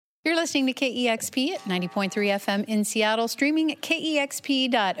You're listening to KEXP at 90.3 FM in Seattle, streaming at kexp.org.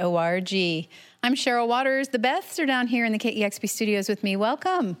 I'm Cheryl Waters. The Beths are down here in the KEXP studios with me.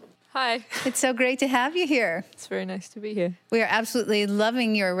 Welcome. Hi. It's so great to have you here. It's very nice to be here. We are absolutely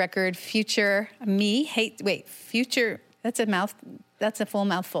loving your record, Future Me. Future, that's a full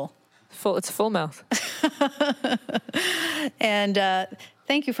mouthful. It's a full mouth. And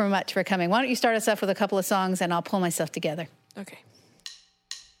thank you very much for coming. Why don't you start us off with a couple of songs and I'll pull myself together. Okay.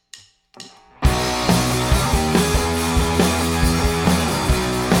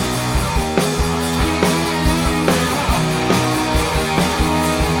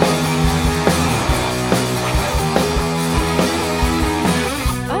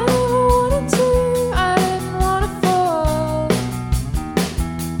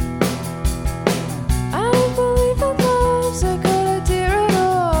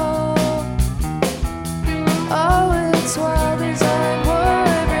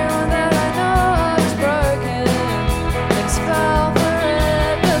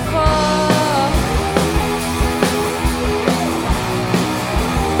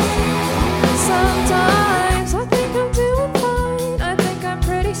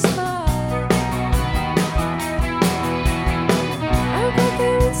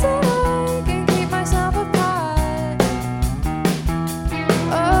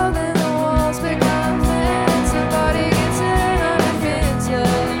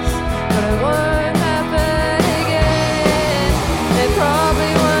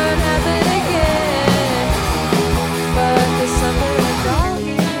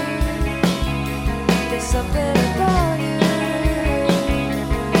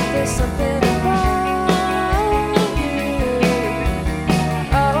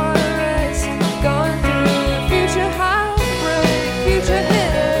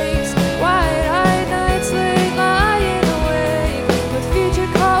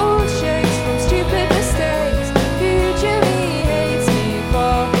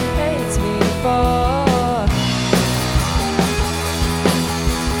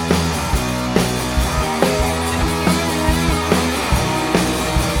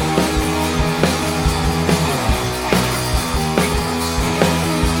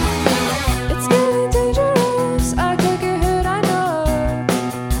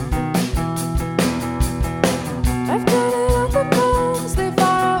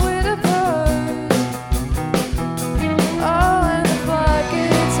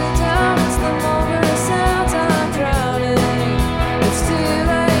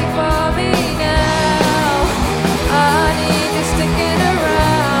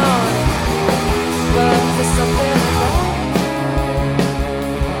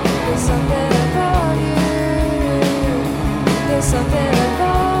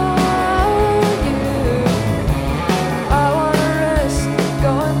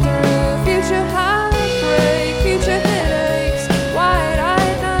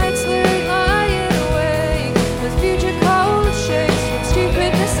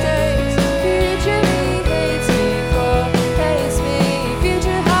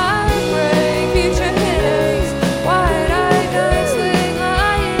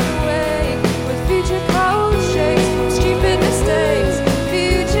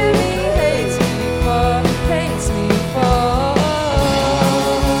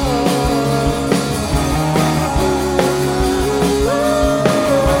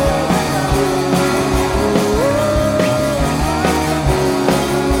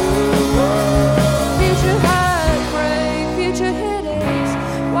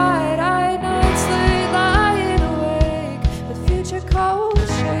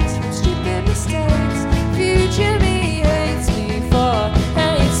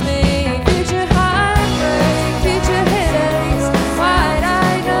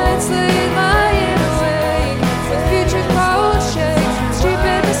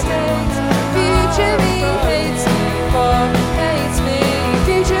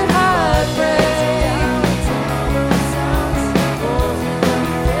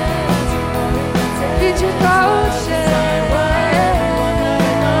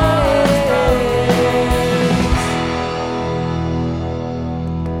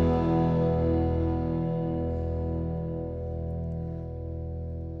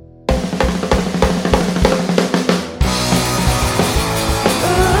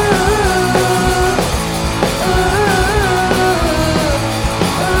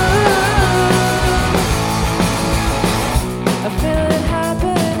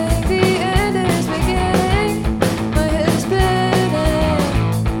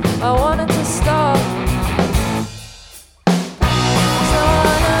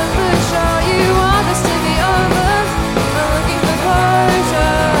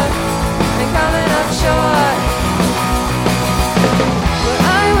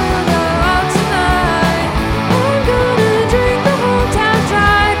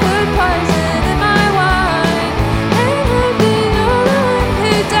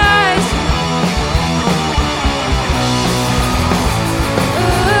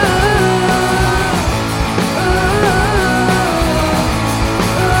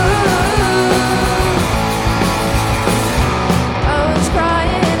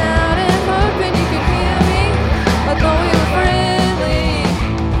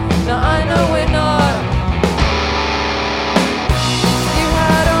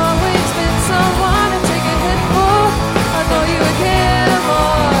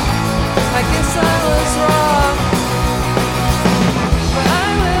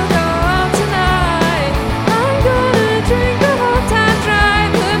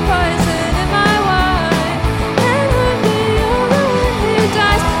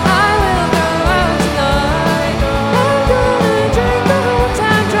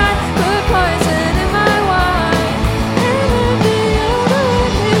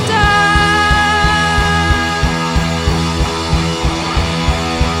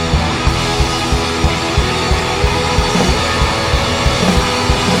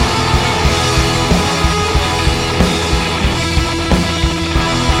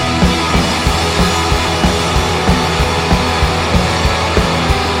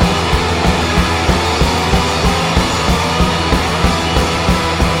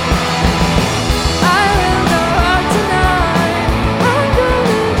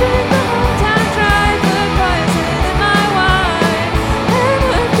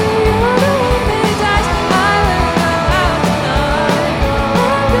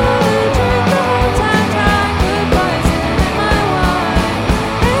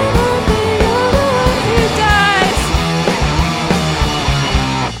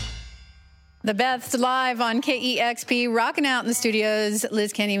 The Beth's live on KEXP, rocking out in the studios.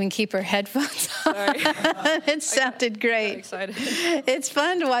 Liz can't even keep her headphones on. It sounded great. Excited. It's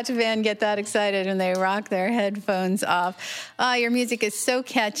fun to watch a band get that excited when they rock their headphones off. Your music is so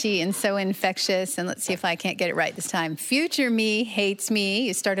catchy and so infectious. And let's see if I can't get it right this time. Future Me Hates Me.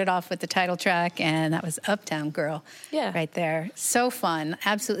 You started off with the title track, and that was Uptown Girl. Yeah. Right there. So fun.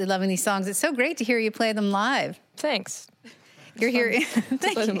 Absolutely loving these songs. It's so great to hear you play them live. Thanks. You're here.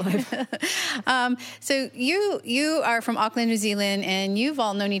 Thank you. So you are from Auckland, New Zealand, and you've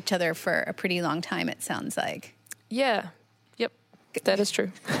all known each other for a pretty long time, it sounds like. Yeah. Yep. That is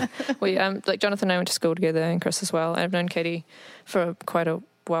true. We like Jonathan and I went to school together, and Chris as well. I've known Katie for quite a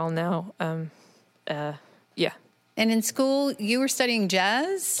while now. Yeah. And in school, you were studying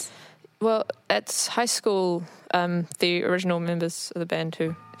jazz? Well, at high school, the original members of the band,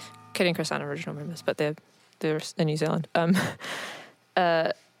 who Katie and Chris aren't original members, but they're in New Zealand.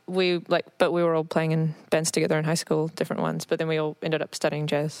 But we were all playing in bands together in high school, different ones. But then we all ended up studying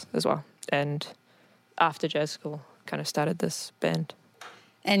jazz as well. And after jazz school, kind of started this band.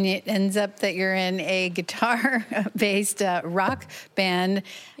 And it ends up that you're in a guitar-based rock band.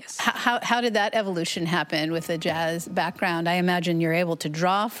 Yes. How did that evolution happen with a jazz background? I imagine you're able to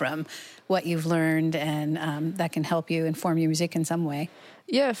draw from what you've learned, and that can help you inform your music in some way.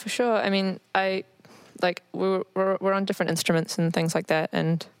 Yeah, for sure. I mean, we're on different instruments and things like that,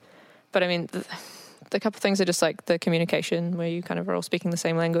 but I mean, the couple of things are just like the communication, where you kind of are all speaking the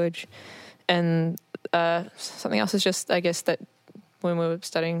same language, and something else is just, I guess, that when we were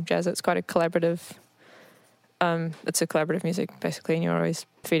studying jazz, it's quite a collaborative. It's a collaborative music basically, and you're always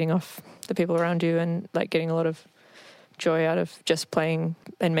feeding off the people around you, and like getting a lot of joy out of just playing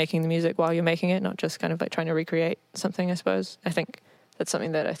and making the music while you're making it, not just kind of like trying to recreate something. I suppose I think that's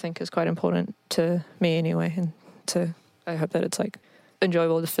something that I think is quite important to me anyway, and I hope that it's like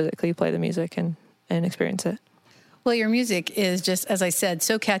enjoyable to physically play the music and experience it. Well, your music is just, as I said,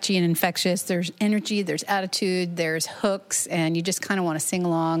 so catchy and infectious. There's energy, there's attitude, there's hooks, and you just kind of want to sing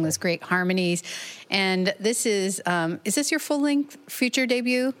along. There's great harmonies. And this is this your full-length Future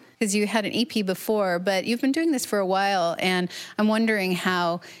debut? Because you had an EP before, but you've been doing this for a while, and I'm wondering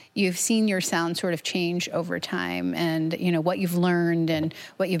how you've seen your sound sort of change over time, and you know what you've learned and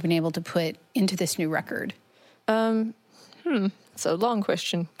what you've been able to put into this new record. It's a long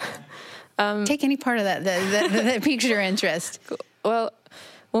question. Take any part of that piques your interest. Well,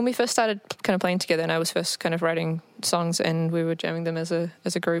 when we first started kind of playing together, and I was first kind of writing songs, and we were jamming them as a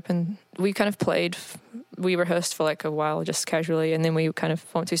group, and we kind of we rehearsed for like a while just casually, and then we kind of,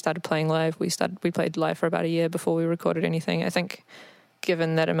 once we started playing live, we played live for about a year before we recorded anything. I think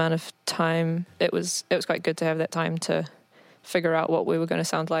given that amount of time, it was quite good to have that time to figure out what we were going to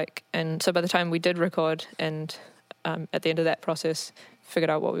sound like. And so by the time we did record, and at the end of that process, figured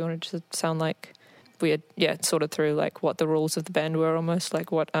out what we wanted to sound like, we had sorted through like what the rules of the band were, almost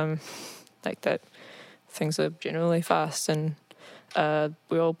like what like that things are generally fast, and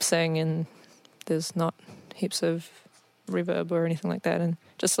we all sing, and there's not heaps of reverb or anything like that, and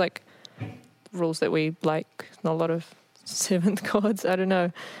just like rules that we like, not a lot of seventh chords, I don't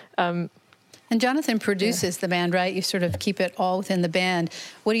know. And Jonathan produces the band, right? You sort of keep it all within the band.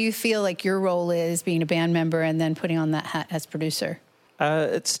 What do you feel like your role is, being a band member and then putting on that hat as producer?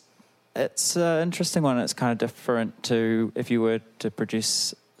 It's an interesting one. It's kind of different to if you were to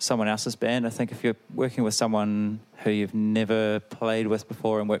produce someone else's band. I think if you're working with someone who you've never played with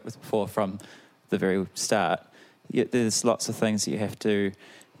before and worked with before from the very start, there's lots of things that you have to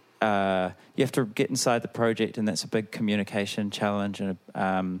get inside the project, and that's a big communication challenge. And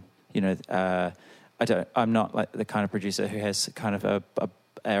I'm not like the kind of producer who has kind of a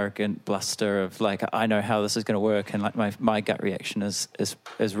arrogant bluster of like, I know how this is going to work, and like my gut reaction is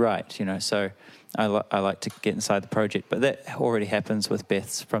right, you know. So I like to get inside the project, but that already happens with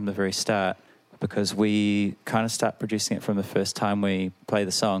Beth's from the very start, because we kind of start producing it from the first time we play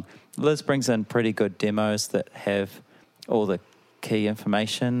the song. Liz brings in pretty good demos that have all the key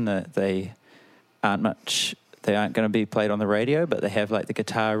information that they aren't going to be played on the radio, but they have like the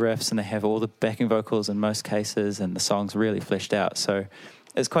guitar riffs, and they have all the backing vocals in most cases, and the song's really fleshed out. So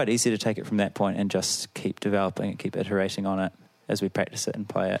it's quite easy to take it from that point and just keep developing and keep iterating on it as we practice it and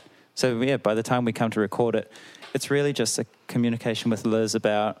play it. So yeah, by the time we come to record it, it's really just a communication with Liz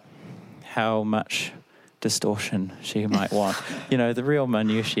about how much distortion she might want. You know, the real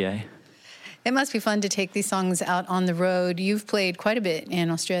minutiae. It must be fun to take these songs out on the road. You've played quite a bit in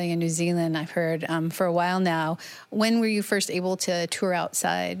Australia and New Zealand, I've heard, for a while now. When were you first able to tour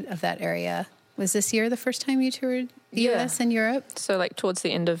outside of that area? Was this year the first time you toured the US and Europe? So like towards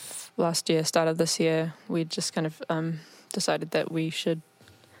the end of last year, start of this year, we just kind of decided that we should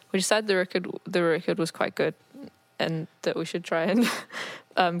we decided the record was quite good, and that we should try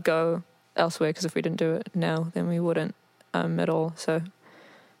and go elsewhere, because if we didn't do it now, then we wouldn't at all. So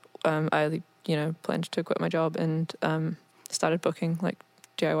I planned to quit my job and started booking, like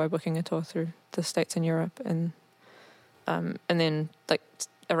DIY booking a tour through the States and Europe, and then like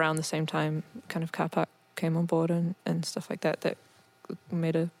around the same time, kind of Car Park came on board and stuff like that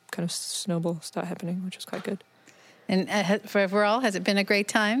made a kind of snowball start happening, which was quite good. And for overall, has it been a great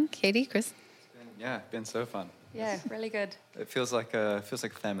time, Katie, Chris? It's been so fun. Yeah, really good. It feels like a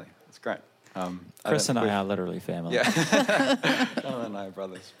family. It's great. Chris and I are literally family. Yeah, John and I are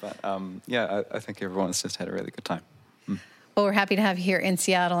brothers. But I think everyone's just had a really good time. Well, we're happy to have you here in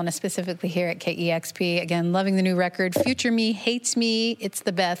Seattle, and specifically here at KEXP. Again, loving the new record, Future Me Hates Me. It's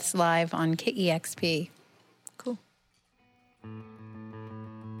the Beths live on KEXP. Cool.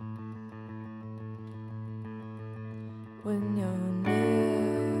 When you're near,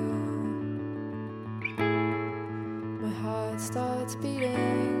 my heart starts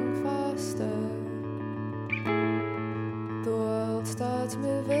beating faster. The world starts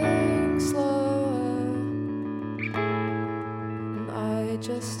moving slower, and I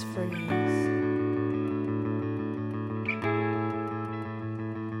just freeze.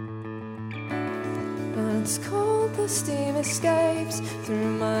 And it's cold, the steam escapes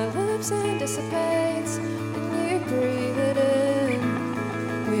through my lips and dissipates. And you breathe it in,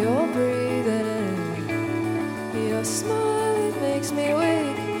 we all breathe it in. Your smile, it makes me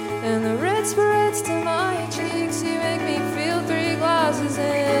weak, and the red spreads to my cheeks. You make me feel 3 glasses in,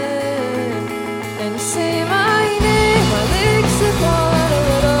 and you say my name. My lips apart a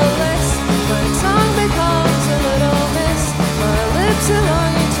little less, my tongue becomes a little mist. My lips are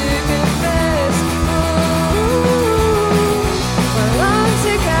longing to confess. Ooh, my lungs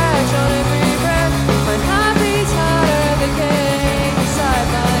to catch on every breath. My heart beats harder, the pain inside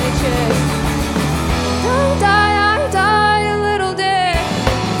my chest. Don't die, I die.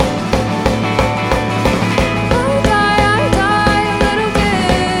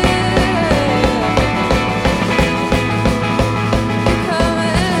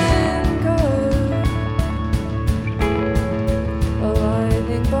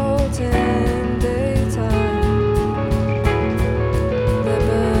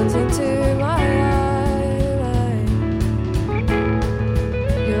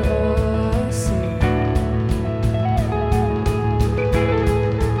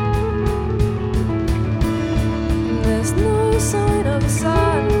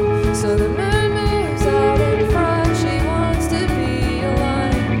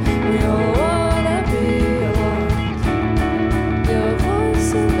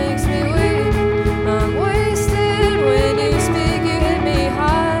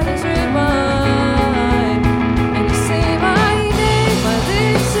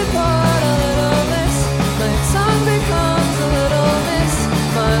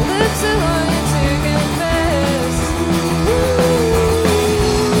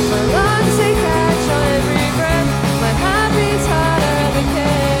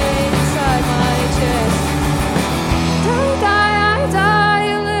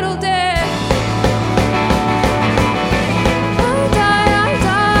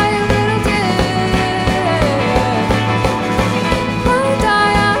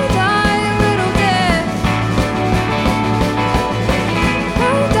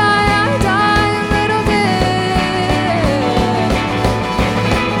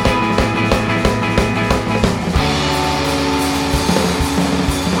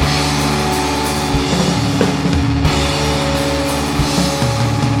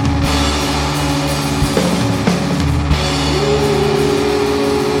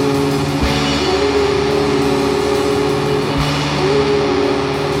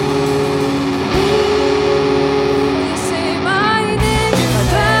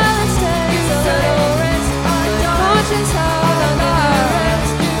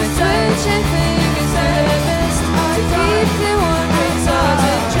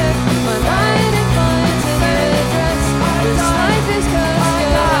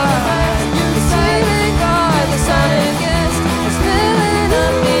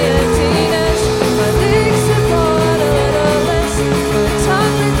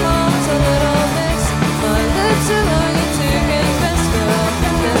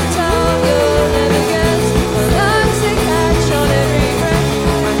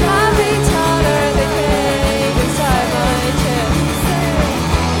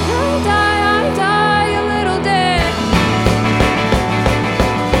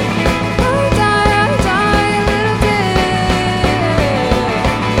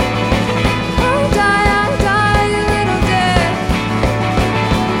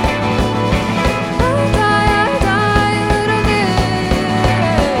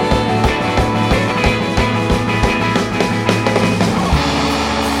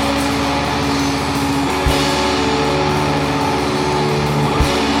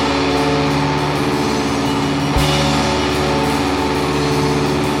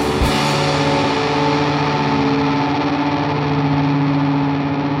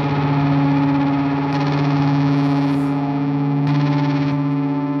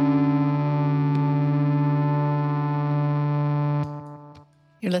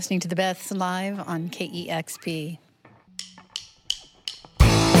 You're listening to The Beths live on KEXP.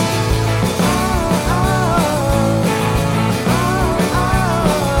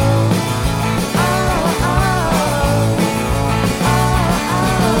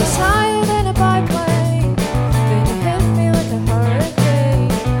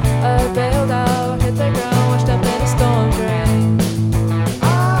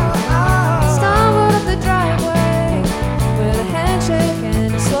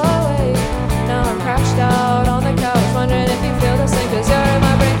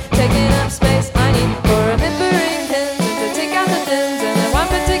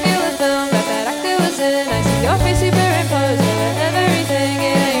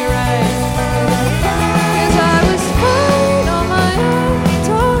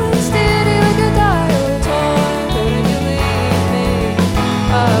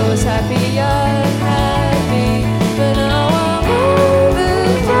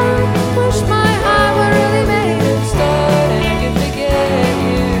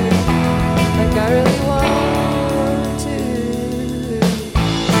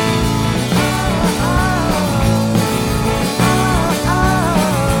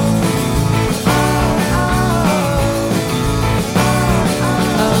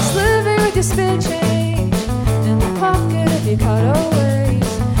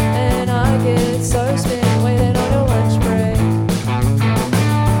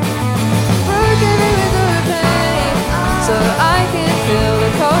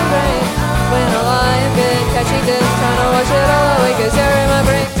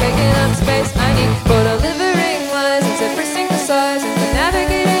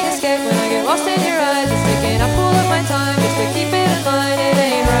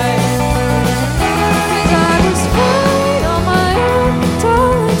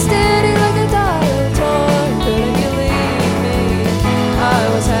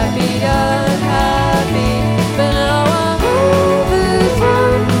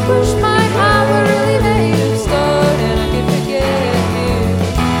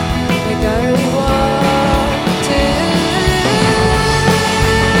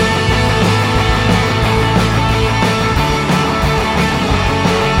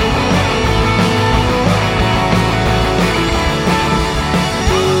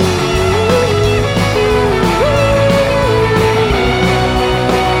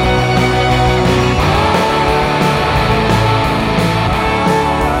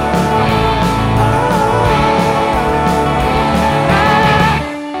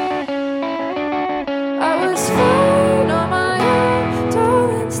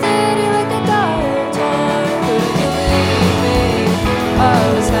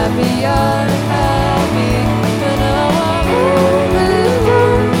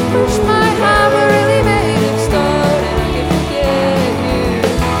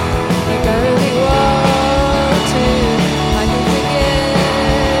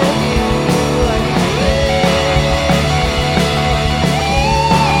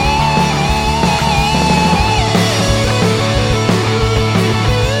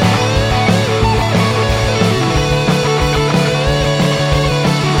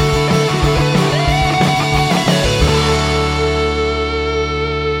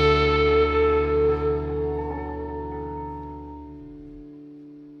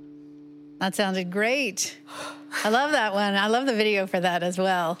 That sounded great. I love that one. I love the video for that as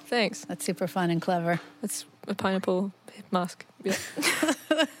well. Thanks. That's super fun and clever. It's a pineapple mask. Yeah.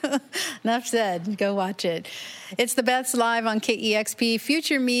 Enough said. Go watch it. It's The Beths live on KEXP.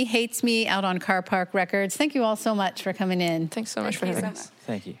 Future Me Hates Me out on Car Park Records. Thank you all so much for coming in. Thanks so much for having us.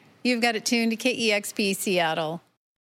 Thank you. You've got it tuned to KEXP Seattle.